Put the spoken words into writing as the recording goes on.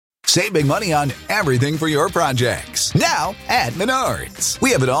Save big money on everything for your projects. Now at Menards.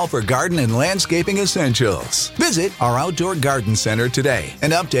 We have it all for garden and landscaping essentials. Visit our outdoor garden center today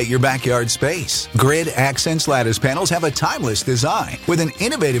and update your backyard space. Grid Accents lattice panels have a timeless design with an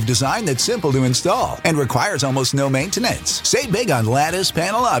innovative design that's simple to install and requires almost no maintenance. Save big on lattice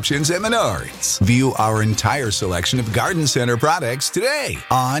panel options at Menards. View our entire selection of garden center products today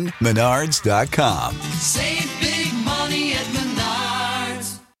on Menards.com. Save big money at Menards.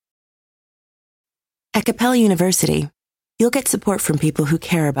 At Capella University, you'll get support from people who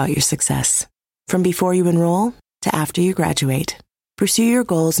care about your success. From before you enroll to after you graduate, pursue your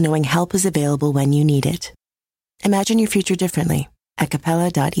goals knowing help is available when you need it. Imagine your future differently at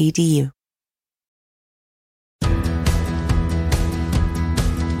capella.edu.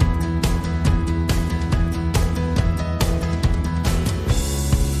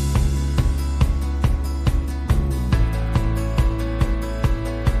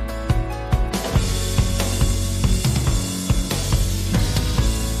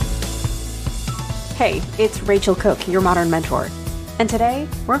 Hey, it's Rachel Cook, your modern mentor. And today,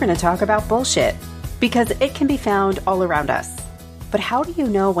 we're going to talk about bullshit. Because it can be found all around us. But how do you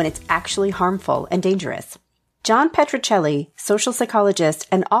know when it's actually harmful and dangerous? John Petrocelli, social psychologist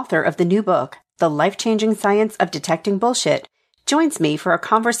and author of the new book, The Life-Changing Science of Detecting Bullshit, joins me for a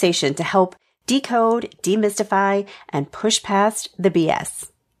conversation to help decode, demystify, and push past the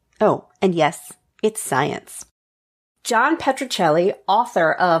BS. Oh, and yes, it's science. John Petrocelli,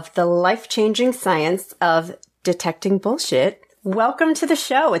 author of The Life-Changing Science of Detecting Bullshit. Welcome to the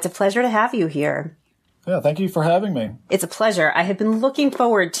show. It's a pleasure to have you here. Yeah, thank you for having me. It's a pleasure. I have been looking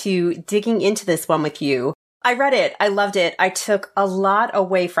forward to digging into this one with you. I read it. I loved it. I took a lot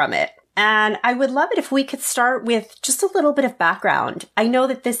away from it. And I would love it if we could start with just a little bit of background. I know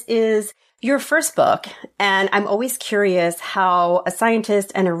that this is your first book, and I'm always curious how a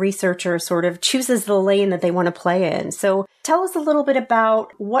scientist and a researcher sort of chooses the lane that they want to play in. So tell us a little bit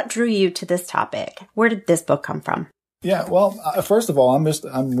about what drew you to this topic. Where did this book come from? Yeah, well, first of all,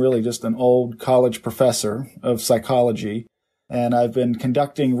 I'm really just an old college professor of psychology, and I've been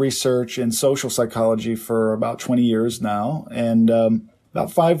conducting research in social psychology for about 20 years now. And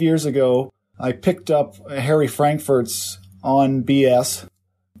about 5 years ago, I picked up Harry Frankfurt's On BS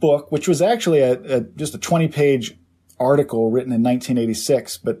book, which was actually just a 20-page article written in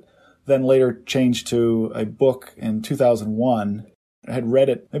 1986, but then later changed to a book in 2001. I had read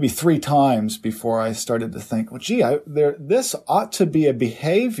it maybe 3 times before I started to think, well, gee, this ought to be a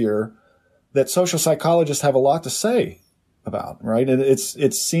behavior that social psychologists have a lot to say about, right?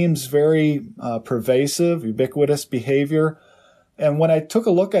 It seems very pervasive, ubiquitous behavior. And when I took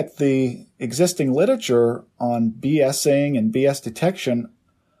a look at the existing literature on BSing and BS detection,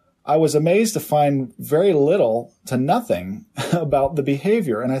 I was amazed to find very little to nothing about the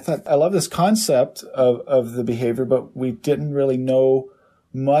behavior. And I thought, I love this concept of the behavior, but we didn't really know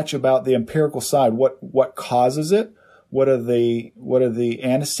much about the empirical side. What causes it? What are the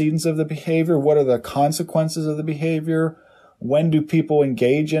antecedents of the behavior? What are the consequences of the behavior? When do people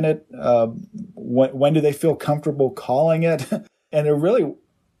engage in it? When do they feel comfortable calling it? And there really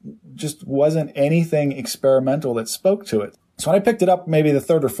just wasn't anything experimental that spoke to it. So when I picked it up maybe the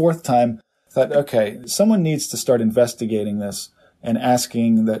 3rd or 4th time, I thought, okay, someone needs to start investigating this and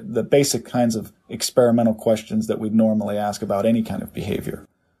asking the basic kinds of experimental questions that we'd normally ask about any kind of behavior.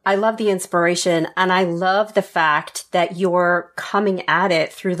 I love the inspiration, and I love the fact that you're coming at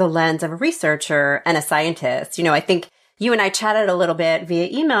it through the lens of a researcher and a scientist. You know, I think you and I chatted a little bit via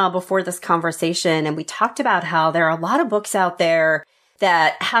email before this conversation, and we talked about how there are a lot of books out there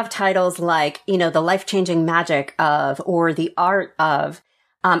that have titles like, you know, The Life-Changing Magic of, or The Art of.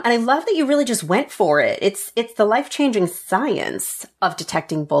 And I love that you really just went for it. It's the life-changing science of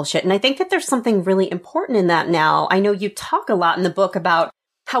detecting bullshit. And I think that there's something really important in that now. I know you talk a lot in the book about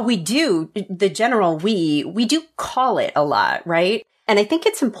how we do, the general we do call it a lot, right? And I think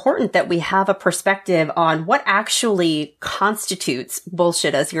it's important that we have a perspective on what actually constitutes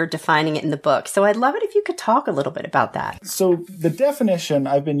bullshit as you're defining it in the book. So I'd love it if you could talk a little bit about that. So the definition,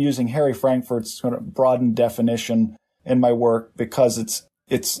 I've been using Harry Frankfurt's sort of broadened definition in my work because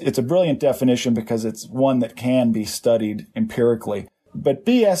it's a brilliant definition because it's one that can be studied empirically. But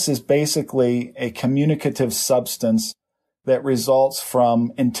BS is basically a communicative substance that results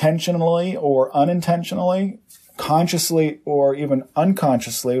from intentionally or unintentionally, consciously or even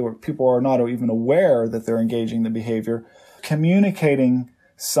unconsciously, where people are not even aware that they're engaging in the behavior, communicating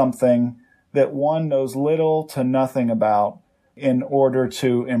something that one knows little to nothing about in order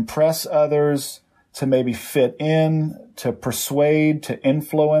to impress others, to maybe fit in, to persuade, to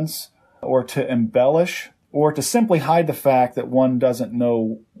influence, or to embellish, or to simply hide the fact that one doesn't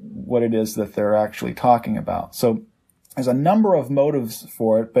know what it is that they're actually talking about. So there's a number of motives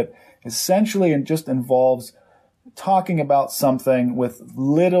for it, but essentially it just involves talking about something with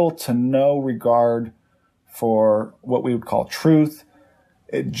little to no regard for what we would call truth,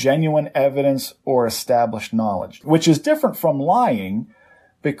 genuine evidence, or established knowledge, which is different from lying,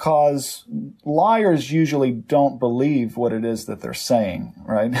 because liars usually don't believe what it is that they're saying,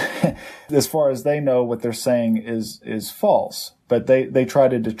 right? As far as they know, what they're saying is false, but they try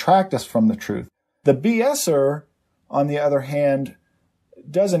to detract us from the truth. The BSer, on the other hand,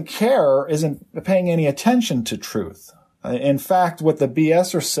 doesn't care, isn't paying any attention to truth. In fact, what the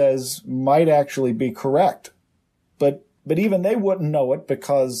BSer says might actually be correct, but even they wouldn't know it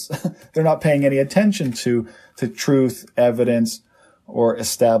because they're not paying any attention to truth, evidence, or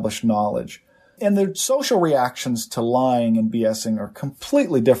established knowledge. And the social reactions to lying and BSing are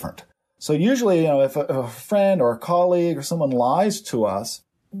completely different. So usually, if a friend or a colleague or someone lies to us,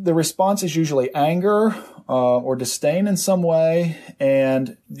 the response is usually anger or disdain in some way,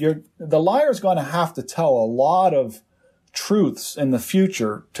 and the liar is going to have to tell a lot of truths in the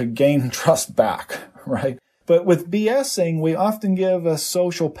future to gain trust back, right? But with BSing, we often give a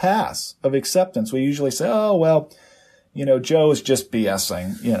social pass of acceptance. We usually say, oh, well, Joe's just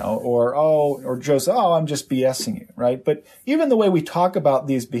BSing, or Joe says, oh, I'm just BSing you, right? But even the way we talk about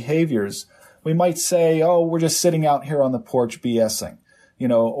these behaviors, we might say, oh, we're just sitting out here on the porch BSing,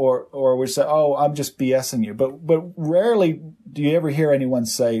 or we say, oh, I'm just BSing you. But rarely do you ever hear anyone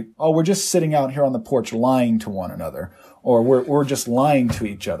say, oh, we're just sitting out here on the porch lying to one another, or we're just lying to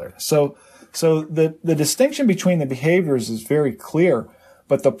each other. So the distinction between the behaviors is very clear.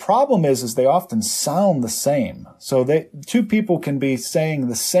 But the problem is they often sound the same. So two people can be saying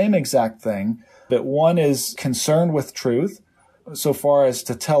the same exact thing, but one is concerned with truth so far as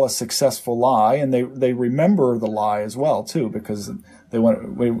to tell a successful lie, and they remember the lie as well too, because they want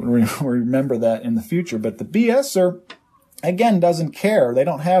to remember that in the future. But the BSer, again, doesn't care. They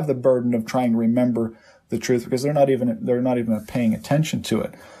don't have the burden of trying to remember the truth because they're not even paying attention to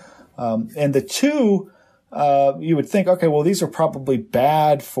it. And the two, you would think, okay, well, these are probably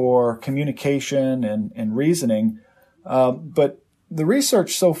bad for communication and reasoning. But the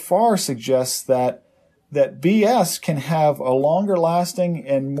research so far suggests that BS can have a longer lasting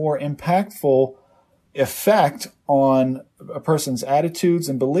and more impactful effect on a person's attitudes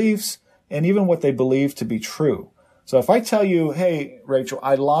and beliefs and even what they believe to be true. So if I tell you, hey, Rachel,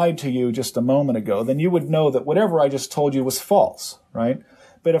 I lied to you just a moment ago, then you would know that whatever I just told you was false, right?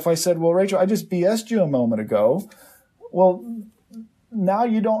 But if I said, well, Rachel, I just BS'd you a moment ago, well, now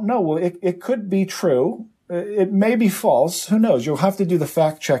you don't know. Well, it could be true. It may be false. Who knows? You'll have to do the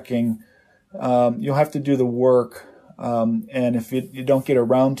fact checking. You'll have to do the work. And if you don't get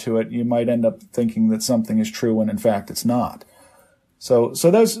around to it, you might end up thinking that something is true when in fact it's not. So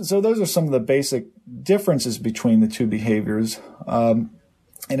those are some of the basic differences between the two behaviors.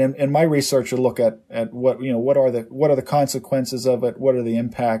 And in my research, I look at what are the consequences of it, what are the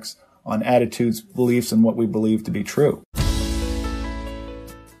impacts on attitudes, beliefs, and what we believe to be true.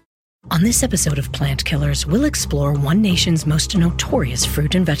 On this episode of Plant Killers, we'll explore one nation's most notorious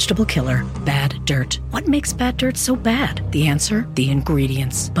fruit and vegetable killer, bad dirt. What makes bad dirt so bad? The answer? The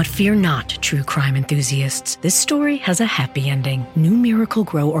ingredients. But fear not, true crime enthusiasts. This story has a happy ending. New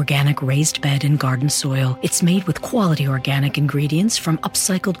Miracle-Gro organic raised bed and garden soil. It's made with quality organic ingredients from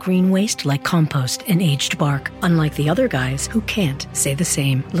upcycled green waste like compost and aged bark. Unlike the other guys who can't say the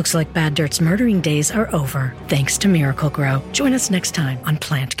same. Looks like bad dirt's murdering days are over, thanks to Miracle-Gro. Join us next time on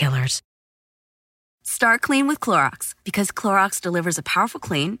Plant Killers. Start clean with Clorox, because Clorox delivers a powerful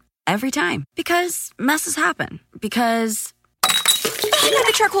clean every time. Because messes happen. Because I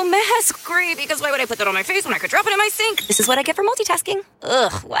the charcoal mask. Great, because why would I put that on my face when I could drop it in my sink? This is what I get for multitasking.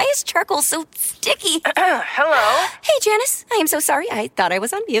 Ugh, why is charcoal so sticky? Hello? Hey, Janice. I am so sorry. I thought I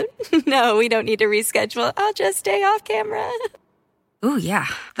was on mute. No, we don't need to reschedule. I'll just stay off camera. Ooh, yeah,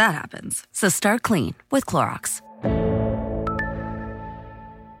 that happens. So start clean with Clorox.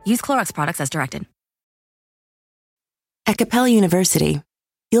 Use Clorox products as directed. At Capella University,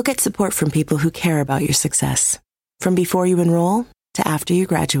 you'll get support from people who care about your success. From before you enroll to after you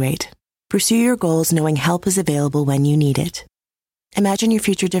graduate, pursue your goals knowing help is available when you need it. Imagine your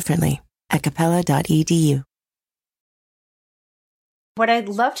future differently at capella.edu. What I'd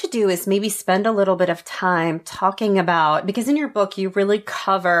love to do is maybe spend a little bit of time talking about, because in your book, you really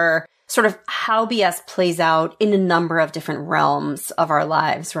cover sort of how BS plays out in a number of different realms of our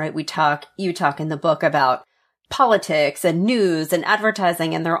lives, right? You talk in the book about politics and news and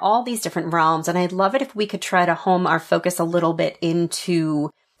advertising, and there are all these different realms. And I'd love it if we could try to home our focus a little bit into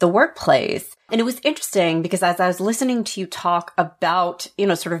the workplace. And it was interesting because as I was listening to you talk about,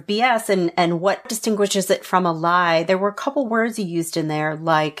 sort of BS and what distinguishes it from a lie, there were a couple words you used in there,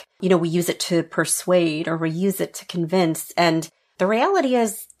 like, we use it to persuade or we use it to convince. And the reality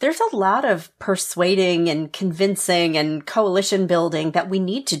is there's a lot of persuading and convincing and coalition building that we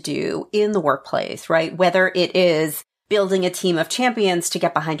need to do in the workplace, right? Whether it is building a team of champions to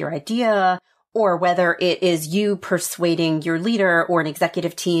get behind your idea, or whether it is you persuading your leader or an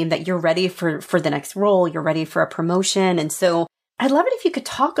executive team that you're ready for the next role, you're ready for a promotion. And so I'd love it if you could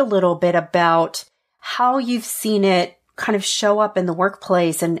talk a little bit about how you've seen it kind of show up in the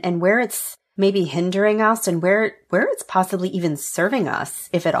workplace and where it's maybe hindering us and where it's possibly even serving us,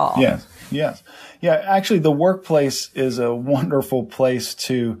 if at all. Yes. Yeah, actually, the workplace is a wonderful place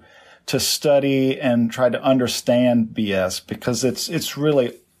to study and try to understand BS because it's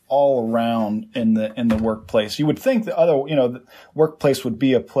really all around in the workplace. You would think the workplace would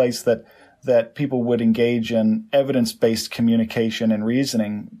be a place that people would engage in evidence-based communication and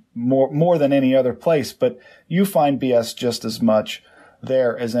reasoning more than any other place, but you find BS just as much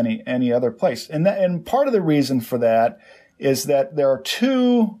there as any other place. And part of the reason for that is that there are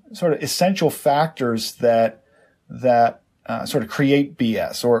two sort of essential factors that sort of create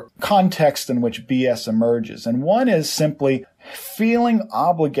BS or context in which BS emerges. And one is simply feeling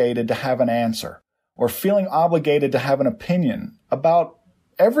obligated to have an answer or feeling obligated to have an opinion about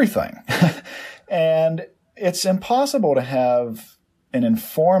everything. And it's impossible to have an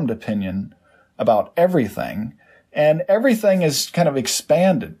informed opinion about everything. And everything is kind of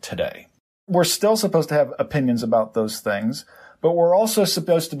expanded today. We're still supposed to have opinions about those things, but we're also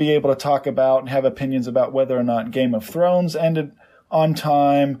supposed to be able to talk about and have opinions about whether or not Game of Thrones ended on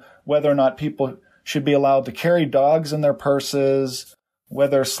time, whether or not people should be allowed to carry dogs in their purses,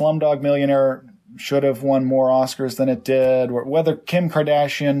 whether Slumdog Millionaire should have won more Oscars than it did, or whether Kim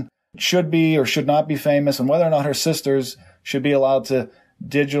Kardashian should be or should not be famous, and whether or not her sisters should be allowed to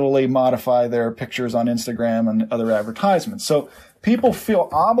digitally modify their pictures on Instagram and other advertisements. So people feel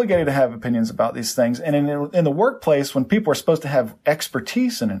obligated to have opinions about these things. And in the workplace, when people are supposed to have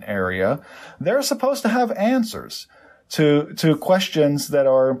expertise in an area, they're supposed to have answers to questions that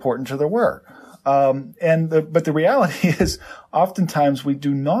are important to their work. But the reality is oftentimes we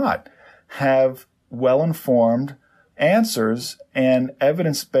do not have well-informed answers and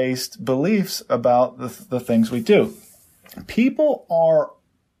evidence-based beliefs about the things we do. People are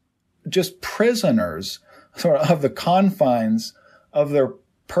just prisoners sort of the confines of their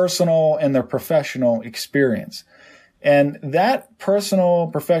personal and their professional experience. And that personal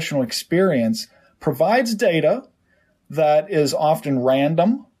professional experience provides data that is often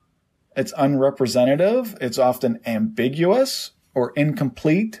random, it's unrepresentative, it's often ambiguous or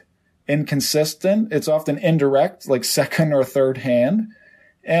incomplete, inconsistent, it's often indirect, like second or third hand,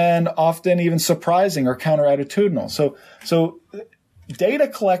 and often even surprising or counterattitudinal. So data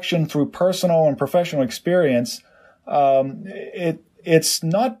collection through personal and professional experience, it's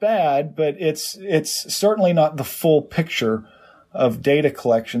not bad, but it's certainly not the full picture of data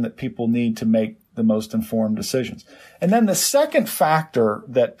collection that people need to make the most informed decisions. And then the second factor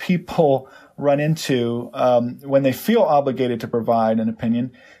that people run into when they feel obligated to provide an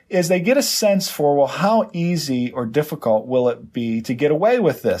opinion is they get a sense for, well, how easy or difficult will it be to get away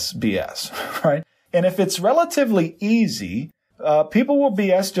with this BS, right? And if it's relatively easy, people will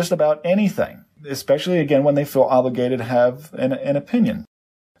BS just about anything, especially, again, when they feel obligated to have an opinion.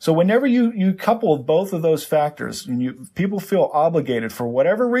 So whenever you couple both of those factors, and people feel obligated for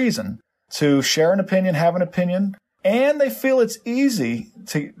whatever reason to share an opinion, have an opinion, and they feel it's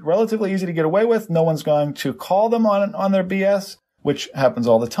relatively easy to get away with, no one's going to call them on their BS, which happens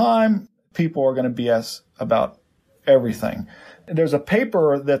all the time. People are going to BS about everything. There's a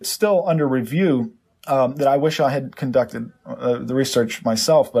paper that's still under review that I wish I had conducted the research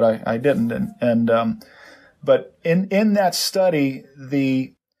myself, but I didn't. But in that study,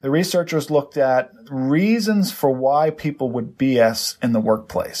 the researchers looked at reasons for why people would BS in the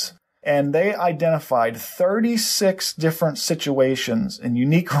workplace. And they identified 36 different situations and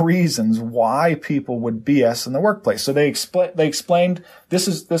unique reasons why people would BS in the workplace. So they explained this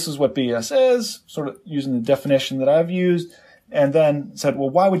is what BS is, sort of using the definition that I've used, and then said,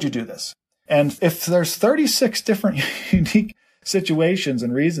 well, why would you do this? And if there's 36 different unique situations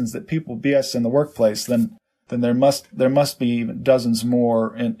and reasons that people BS in the workplace, then there must be even dozens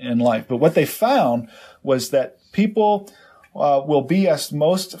more in life. But what they found was that people will BS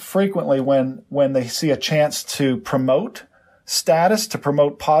most frequently when they see a chance to promote status, to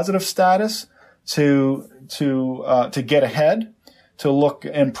promote positive status, to get ahead, to look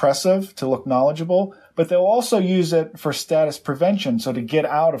impressive, to look knowledgeable, but they'll also use it for status prevention. So to get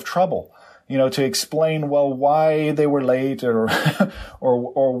out of trouble, to explain, well, why they were late or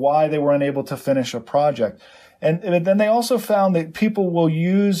why they were unable to finish a project. And then they also found that people will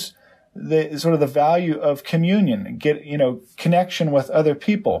use the sort of the value of communion, connection with other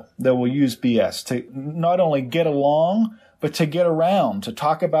people. That will use BS to not only get along, but to get around, to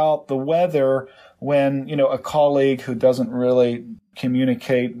talk about the weather when, a colleague who doesn't really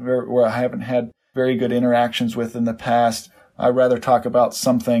communicate, or I haven't had very good interactions with in the past, I'd rather talk about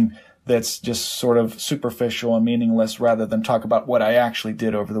something that's just sort of superficial and meaningless rather than talk about what I actually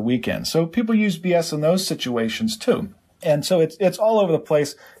did over the weekend. So people use BS in those situations too. And so it's all over the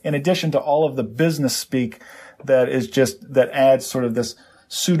place, in addition to all of the business speak that adds sort of this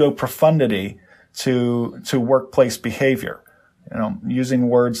pseudo profundity to workplace behavior. Using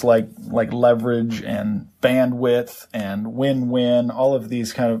words like leverage and bandwidth and win-win, all of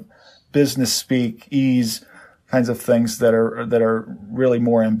these kind of business speak, ease kinds of things that are really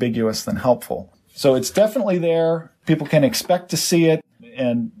more ambiguous than helpful. So it's definitely there. People can expect to see it,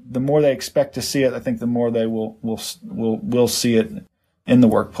 and the more they expect to see it, I think the more they will see it in the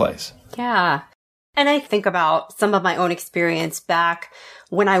workplace. Yeah. And I think about some of my own experience back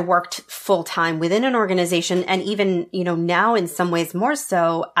when I worked full time within an organization, and even, now in some ways more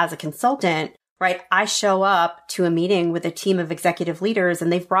so as a consultant, right? I show up to a meeting with a team of executive leaders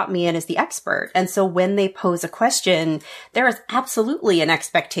and they've brought me in as the expert. And so when they pose a question, there is absolutely an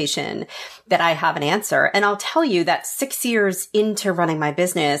expectation that I have an answer. And I'll tell you that 6 years into running my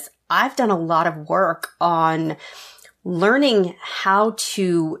business, I've done a lot of work on learning how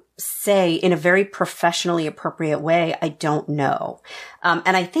to say in a very professionally appropriate way, I don't know.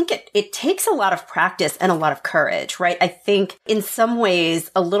 And I think it takes a lot of practice and a lot of courage, right? I think in some ways,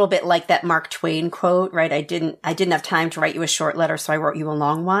 a little bit like that Mark Twain quote, right? I didn't have time to write you a short letter, so I wrote you a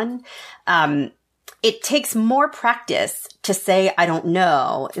long one. It takes more practice to say, I don't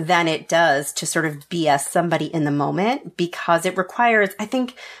know, than it does to sort of BS somebody in the moment, because it requires, I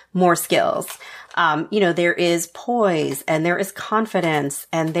think, more skills. There is poise and there is confidence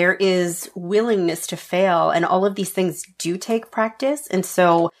and there is willingness to fail. And all of these things do take practice. And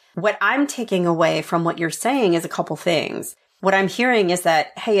so what I'm taking away from what you're saying is a couple things. What I'm hearing is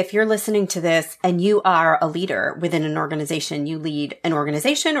that, hey, if you're listening to this and you are a leader within an organization, you lead an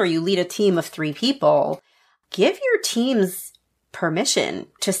organization or you lead a team of 3 people, give your teams permission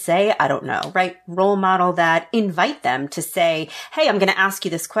to say, I don't know, right? Role model that, invite them to say, hey, I'm going to ask you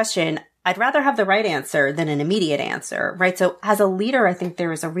this question. I'd rather have the right answer than an immediate answer, right? So as a leader, I think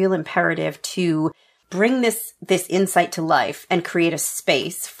there is a real imperative to bring this insight to life and create a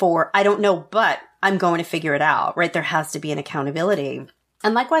space for, I don't know, but I'm going to figure it out, right? There has to be an accountability.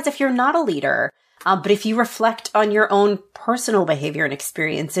 And likewise, if you're not a leader, but if you reflect on your own personal behavior and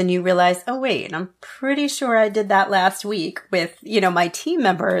experience and you realize, oh, wait, I'm pretty sure I did that last week with, my team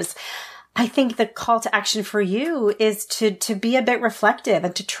members, I think the call to action for you is to be a bit reflective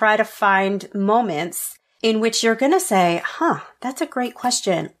and to try to find moments in which you're going to say, that's a great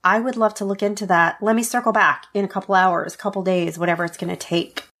question. I would love to look into that. Let me circle back in a couple hours, couple days, whatever it's going to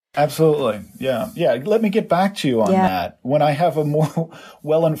take. Absolutely. Yeah. Let me get back to you on that when I have a more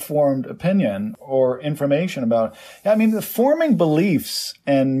well-informed opinion or information about it. I mean, the forming beliefs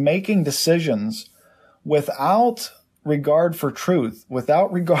and making decisions without regard for truth,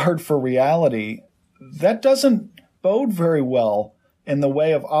 without regard for reality, that doesn't bode very well in the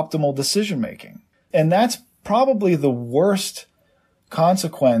way of optimal decision making. And that's probably the worst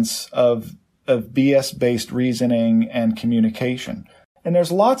consequence of BS-based reasoning and communication. And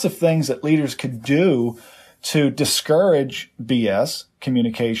there's lots of things that leaders could do to discourage BS,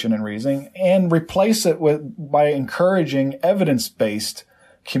 communication and reasoning, and replace it by encouraging evidence-based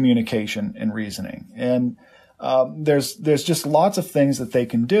communication and reasoning. And there's just lots of things that they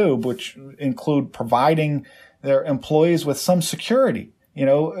can do, which include providing their employees with some security. A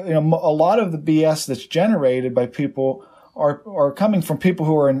lot of the BS that's generated by people are coming from people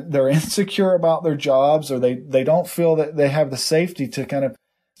who they're insecure about their jobs, or they don't feel that they have the safety to kind of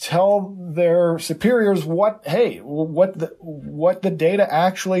tell their superiors what the data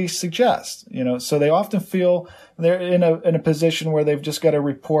actually suggests. So they often feel they're in a position where they've just got to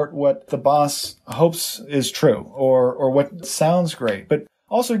report what the boss hopes is true or what sounds great. But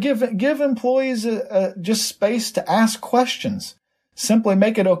also give employees just space to ask questions. Simply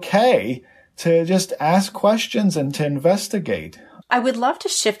make it okay to just ask questions and to investigate. I would love to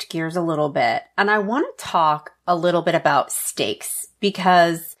shift gears a little bit, and I want to talk a little bit about stakes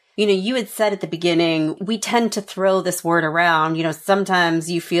because, you had said at the beginning, we tend to throw this word around. Sometimes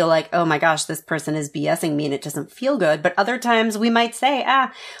you feel like, oh my gosh, this person is BSing me and it doesn't feel good. But other times we might say,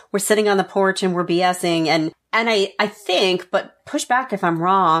 we're sitting on the porch and we're BSing. And I think, but push back if I'm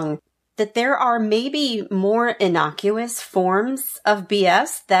wrong, that there are maybe more innocuous forms of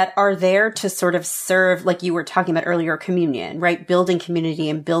BS that are there to sort of serve, like you were talking about earlier, communion, right? Building community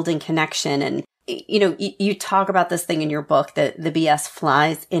and building connection. And, you talk about this thing in your book, the BS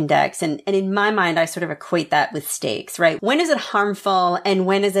Flies Index. And in my mind, I sort of equate that with stakes, right? When is it harmful and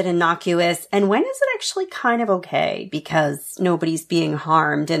when is it innocuous? And when is it actually kind of okay because nobody's being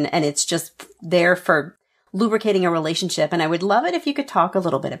harmed and it's just there for lubricating a relationship? And I would love it if you could talk a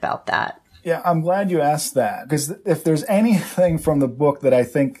little bit about that. Yeah, I'm glad you asked that, because if there's anything from the book that I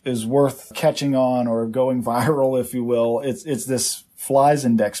think is worth catching on or going viral, if you will, it's this Flies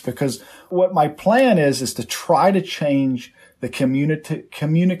Index, because what my plan is to try to change the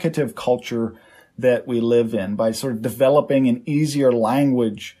communicative culture that we live in by sort of developing an easier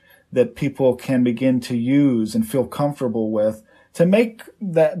language that people can begin to use and feel comfortable with, to make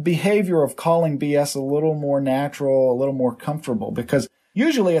that behavior of calling BS a little more natural, a little more comfortable, because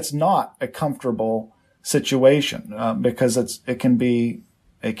usually it's not a comfortable situation, because it can be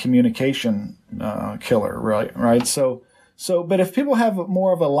a communication killer, right? So, but if people have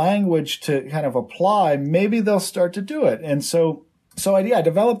more of a language to kind of apply, maybe they'll start to do it. And so I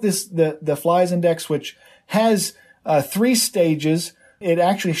developed the Flies Index, which has 3 stages. It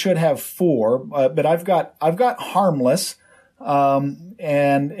actually should have 4, but I've got harmless.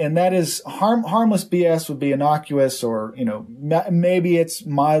 And that is harmless BS would be innocuous, or, maybe it's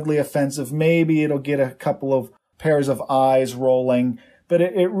mildly offensive. Maybe it'll get a couple of pairs of eyes rolling, but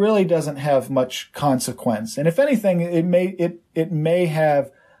it really doesn't have much consequence. And if anything, it may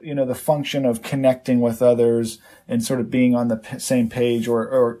have, the function of connecting with others and sort of being on the same page,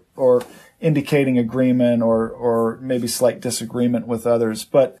 or indicating agreement or maybe slight disagreement with others.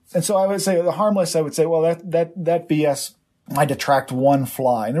 And so I would say the harmless, I would say, well, that BS might attract one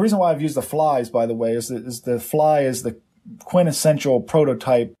fly. And the reason why I've used the flies, by the way, is the fly is the quintessential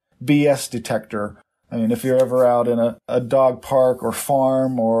prototype BS detector. I mean, if you're ever out in a dog park or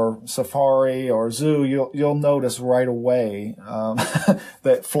farm or safari or zoo, you'll notice right away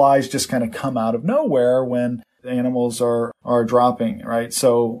that flies just kind of come out of nowhere when animals are dropping, right?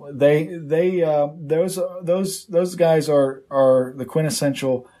 So those guys are the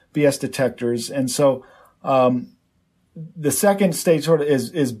quintessential BS detectors. And so the second stage sort of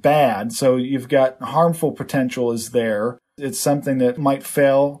is bad. So you've got harmful potential is there. It's something that might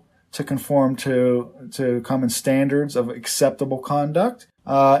fail to conform to common standards of acceptable conduct.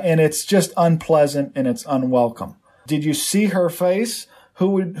 And it's just unpleasant and it's unwelcome. Did you see her face? Who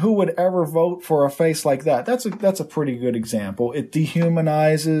would ever vote for a face like that? That's a pretty good example. It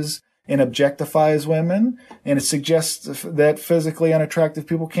dehumanizes and objectifies women, and it suggests that physically unattractive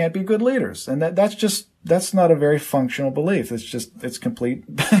people can't be good leaders. And that's not a very functional belief. It's complete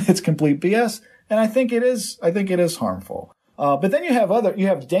BS. And I think it is harmful. But then you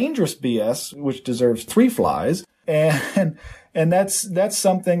have dangerous BS, which deserves 3 flies. And that's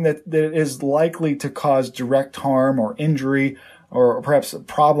something that is likely to cause direct harm or injury or perhaps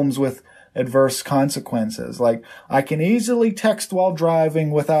problems with adverse consequences. Like, I can easily text while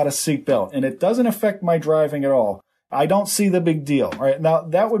driving without a seatbelt, and it doesn't affect my driving at all. I don't see the big deal. Right? Now,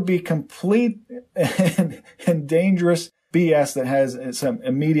 that would be complete and dangerous BS that has some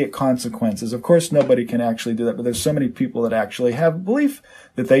immediate consequences. Of course, nobody can actually do that, but there's so many people that actually have belief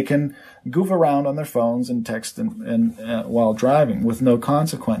that they can goof around on their phones and text and while driving with no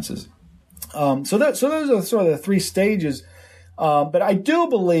consequences. So those are sort of the 3 stages. But I do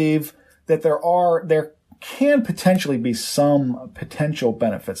believe that there can potentially be some potential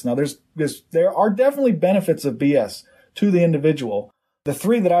benefits. Now, there are definitely benefits of BS to the individual. The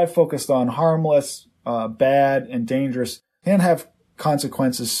 3 that I've focused on, harmless, bad, and dangerous, can have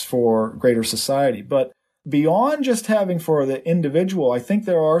consequences for greater society. But beyond just having for the individual, I think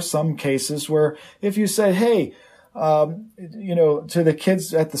there are some cases where if you say, hey, to the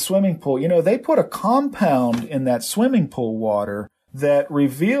kids at the swimming pool, they put a compound in that swimming pool water that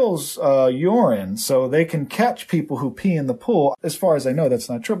reveals urine so they can catch people who pee in the pool. As far as I know, that's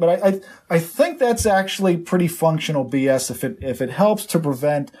not true. But I think that's actually pretty functional BS if it helps to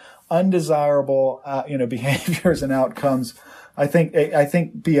prevent undesirable behaviors and outcomes. I think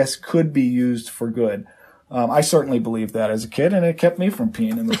BS could be used for good. I certainly believed that as a kid, and it kept me from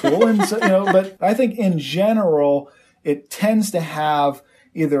peeing in the pool. And so, but I think in general, it tends to have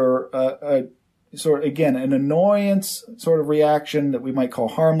either an annoyance sort of reaction that we might call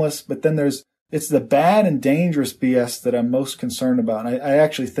harmless, but then there's It's the bad and dangerous BS that I'm most concerned about. And I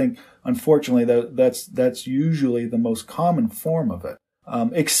actually think, unfortunately, that's usually the most common form of it,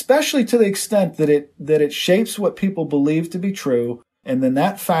 especially to the extent that it shapes what people believe to be true. And then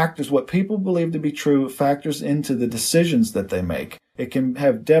that factors what people believe to be true, factors into the decisions that they make. It can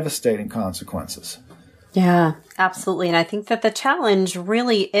have devastating consequences. Yeah, absolutely. And I think that the challenge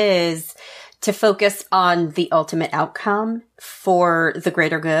really is to focus on the ultimate outcome for the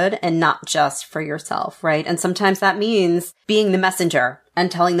greater good and not just for yourself, right? And sometimes that means being the messenger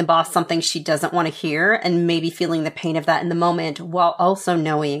and telling the boss something she doesn't want to hear and maybe feeling the pain of that in the moment, while also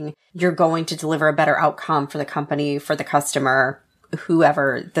knowing you're going to deliver a better outcome for the company, for the customer,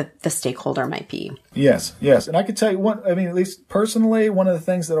 whoever the stakeholder might be. Yes. And I can tell you at least personally, one of the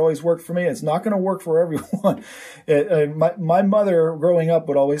things that always worked for me, it's not going to work for everyone. My mother growing up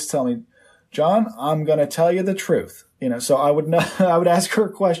would always tell me, John, I'm going to tell you the truth. So I would ask her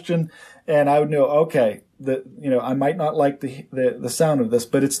a question and I would know, okay, I might not like the sound of this,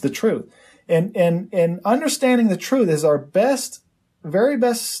 but it's the truth. And understanding the truth is our very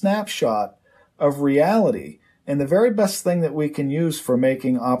best snapshot of reality and the very best thing that we can use for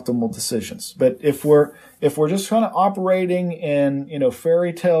making optimal decisions. But if we're just kind of operating in,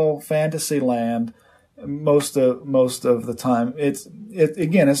 fairy tale fantasy land, most of the time, it's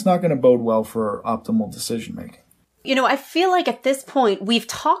not going to bode well for optimal decision making. I feel like at this point, we've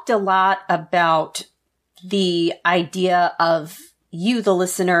talked a lot about the idea of you, the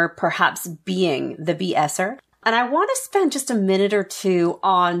listener, perhaps being the BSer. And I want to spend just a minute or two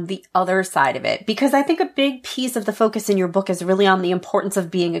on the other side of it, because I think a big piece of the focus in your book is really on the importance of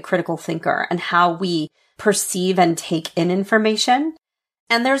being a critical thinker and how we perceive and take in information.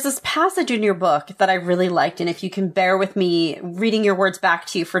 And there's this passage in your book that I really liked. And if you can bear with me reading your words back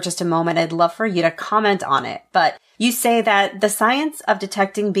to you for just a moment, I'd love for you to comment on it. But you say that the science of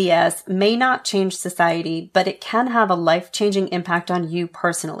detecting BS may not change society, but it can have a life-changing impact on you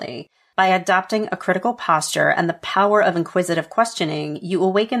personally. By adopting a critical posture and the power of inquisitive questioning, you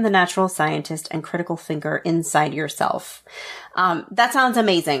awaken the natural scientist and critical thinker inside yourself. That sounds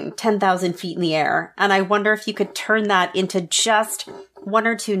amazing. 10,000 feet in the air. And I wonder if you could turn that into just one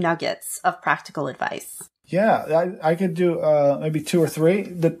or two nuggets of practical advice. Yeah, I could do maybe two or three.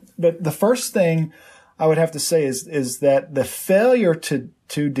 But the first thing I would have to say is that the failure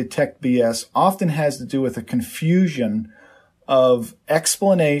to detect BS often has to do with a confusion of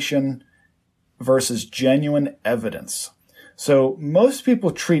explanation versus genuine evidence. So most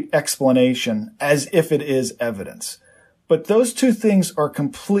people treat explanation as if it is evidence. But those two things are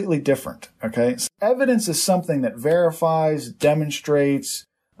completely different, okay? So evidence is something that verifies, demonstrates,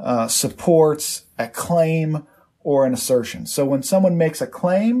 supports a claim or an assertion. So when someone makes a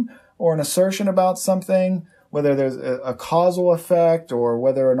claim or an assertion about something, whether there's a causal effect or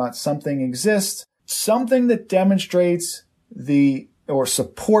whether or not something exists, something that demonstrates or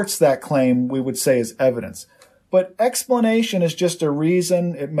supports that claim, we would say is evidence. But explanation is just a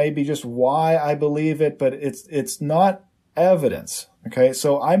reason. It may be just why I believe it, but it's not evidence. Okay.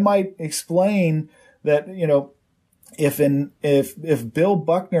 So I might explain that, if Bill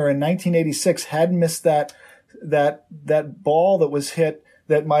Buckner in 1986 hadn't missed that ball that was hit,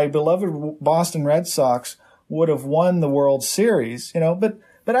 that my beloved Boston Red Sox would have won the World Series,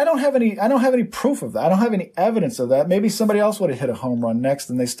 but I don't have any proof of that. I don't have any evidence of that. Maybe somebody else would have hit a home run next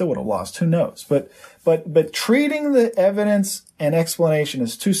and they still would have lost. Who knows? But treating the evidence and explanation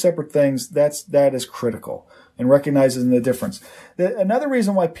as two separate things, that is critical, and recognizing the difference. Another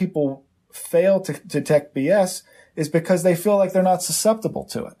reason why people fail to detect BS is because they feel like they're not susceptible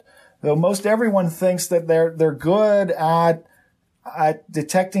to it. Though most everyone thinks that they're good at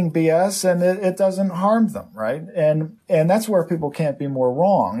detecting BS and it doesn't harm them, right? And that's where people can't be more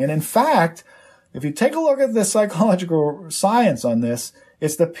wrong. And in fact, if you take a look at the psychological science on this,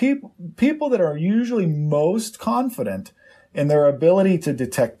 it's the people that are usually most confident in their ability to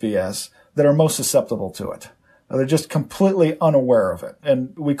detect BS that are most susceptible to it. They're just completely unaware of it.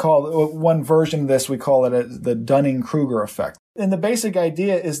 And we call one version of this, we call it the Dunning-Kruger effect. And the basic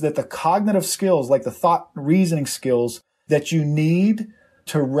idea is that the cognitive skills, like the thought reasoning skills that you need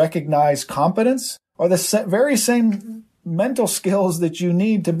to recognize competence, are the very same mental skills that you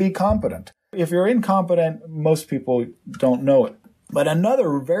need to be competent. If you're incompetent, most people don't know it. But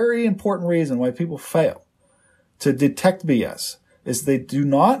another very important reason why people fail to detect BS is they do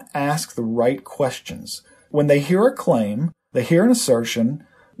not ask the right questions. When they hear a claim, they hear an assertion,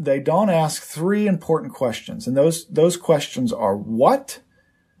 they don't ask three important questions. And those questions are what,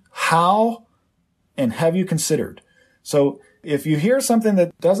 how, and have you considered? So if you hear something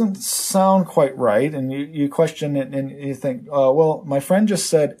that doesn't sound quite right and you question it and you think, well, my friend just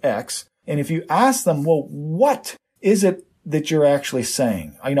said X, And if you ask them, well, what is it that you're actually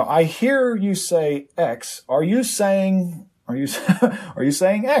saying? I hear you say X. Are you saying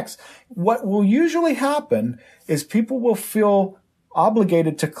X? What will usually happen is people will feel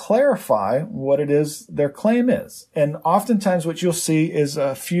obligated to clarify what it is their claim is. And oftentimes what you'll see is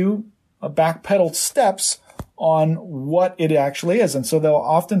a few backpedaled steps on what it actually is. And so they'll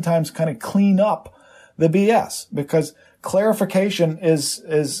oftentimes kind of clean up the BS, because clarification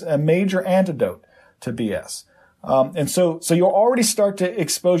is a major antidote to BS. And so you'll already start to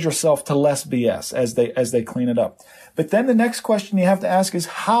expose yourself to less BS as they clean it up. But then the next question you have to ask is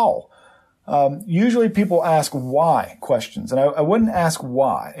how. Usually people ask why questions, and I wouldn't ask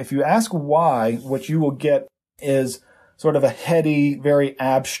why. If you ask why, what you will get is sort of a heady, very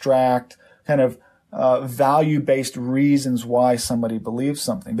abstract kind of value-based reasons why somebody believes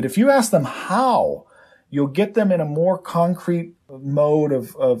something. But if you ask them how, you'll get them in a more concrete mode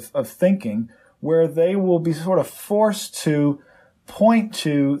of thinking, where they will be sort of forced to point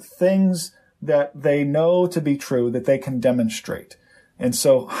to things that they know to be true, that they can demonstrate. And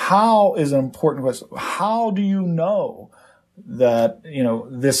so how is an important question. How do you know that,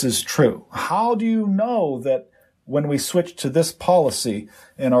 this is true? How do you know that when we switch to this policy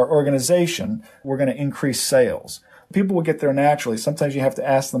in our organization, we're going to increase sales? People will get there naturally. Sometimes you have to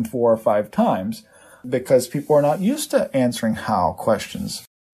ask them 4 or 5 times because people are not used to answering how questions.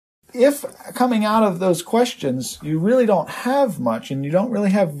 If coming out of those questions, you really don't have much and you don't really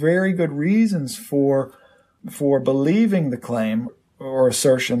have very good reasons for believing the claim or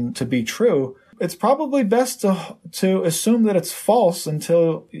assertion to be true, it's probably best to assume that it's false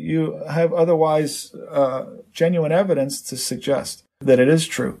until you have otherwise genuine evidence to suggest that it is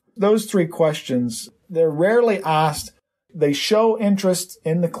true. Those 3 questions, they're rarely asked. They show interest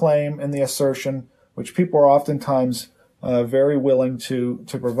in the claim and the assertion, which people are oftentimes very willing to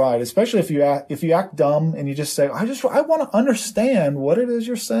provide, especially if you act dumb and you just say, I want to understand what it is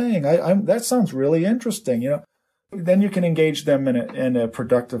you're saying. That sounds really interesting, Then you can engage them in a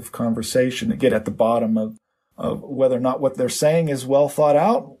productive conversation to get at the bottom of whether or not what they're saying is well thought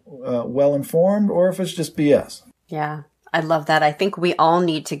out, well informed, or if it's just BS. Yeah, I love that. I think we all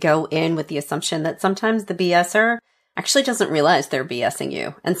need to go in with the assumption that sometimes the BSer actually doesn't realize they're BSing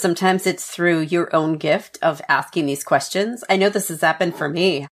you. And sometimes it's through your own gift of asking these questions. I know this has happened for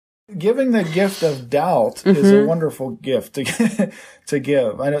me. Giving the gift of doubt is a wonderful gift to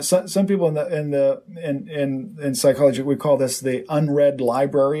give. I know some people in psychology, we call this the unread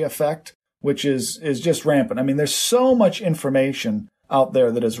library effect, which is just rampant. I mean, there's so much information out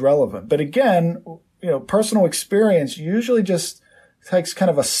there that is relevant. But again, personal experience usually just takes kind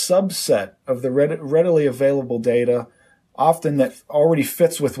of a subset of the readily available data, often that already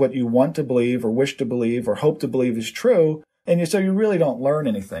fits with what you want to believe or wish to believe or hope to believe is true. And so you really don't learn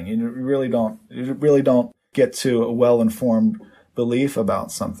anything. You really don't get to a well-informed belief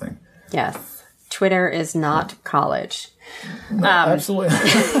about something. Yes. Twitter is not college. No, absolutely.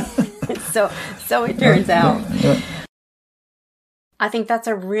 So it turns out. I think that's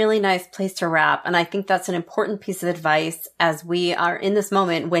a really nice place to wrap. And I think that's an important piece of advice as we are in this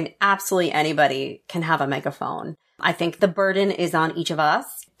moment when absolutely anybody can have a megaphone. I think the burden is on each of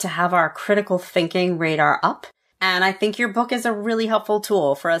us to have our critical thinking radar up. And I think your book is a really helpful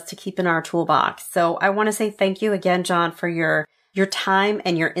tool for us to keep in our toolbox. So I want to say thank you again, John, for your time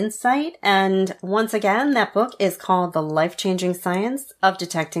and your insight. And once again, that book is called The Life-Changing Science of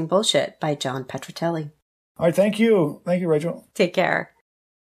Detecting Bullshit by John Petrocelli. All right. Thank you. Thank you, Rachel. Take care.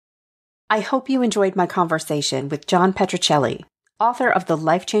 I hope you enjoyed my conversation with John Petrocelli, author of The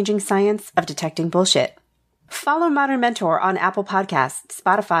Life-Changing Science of Detecting Bullshit. Follow Modern Mentor on Apple Podcasts,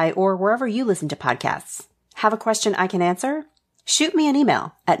 Spotify, or wherever you listen to podcasts. Have a question I can answer? Shoot me an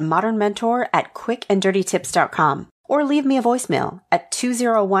email at modernmentor@quickanddirtytips.com or leave me a voicemail at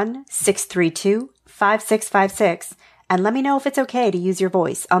 201-632-5656 and let me know if it's okay to use your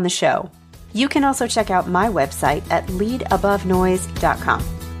voice on the show. You can also check out my website at leadabovenoise.com.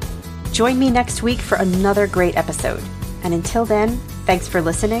 Join me next week for another great episode. And until then, thanks for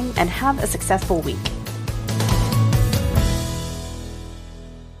listening and have a successful week.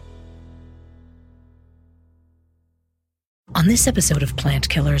 On this episode of Plant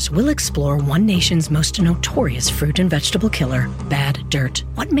Killers, we'll explore one nation's most notorious fruit and vegetable killer, bad dirt.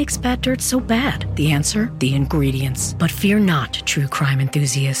 What makes bad dirt so bad? The answer? The ingredients. But fear not, true crime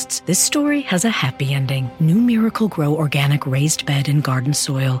enthusiasts. This story has a happy ending. New Miracle-Gro organic raised bed and garden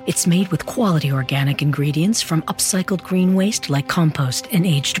soil. It's made with quality organic ingredients from upcycled green waste like compost and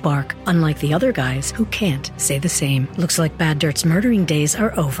aged bark. Unlike the other guys who can't say the same. Looks like bad dirt's murdering days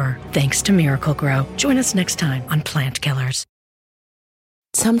are over, thanks to Miracle-Gro. Join us next time on Plant Killers.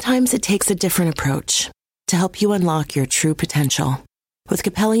 sometimes it takes a different approach to help you unlock your true potential. With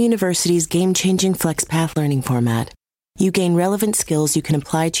Capella University's game-changing FlexPath learning format, you gain relevant skills you can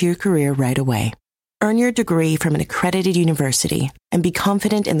apply to your career right away. Earn your degree from an accredited university and be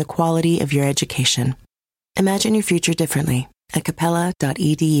confident in the quality of your education. Imagine your future differently at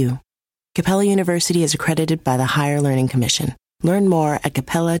capella.edu. Capella University is accredited by the Higher Learning Commission. Learn more at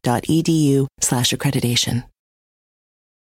capella.edu/accreditation.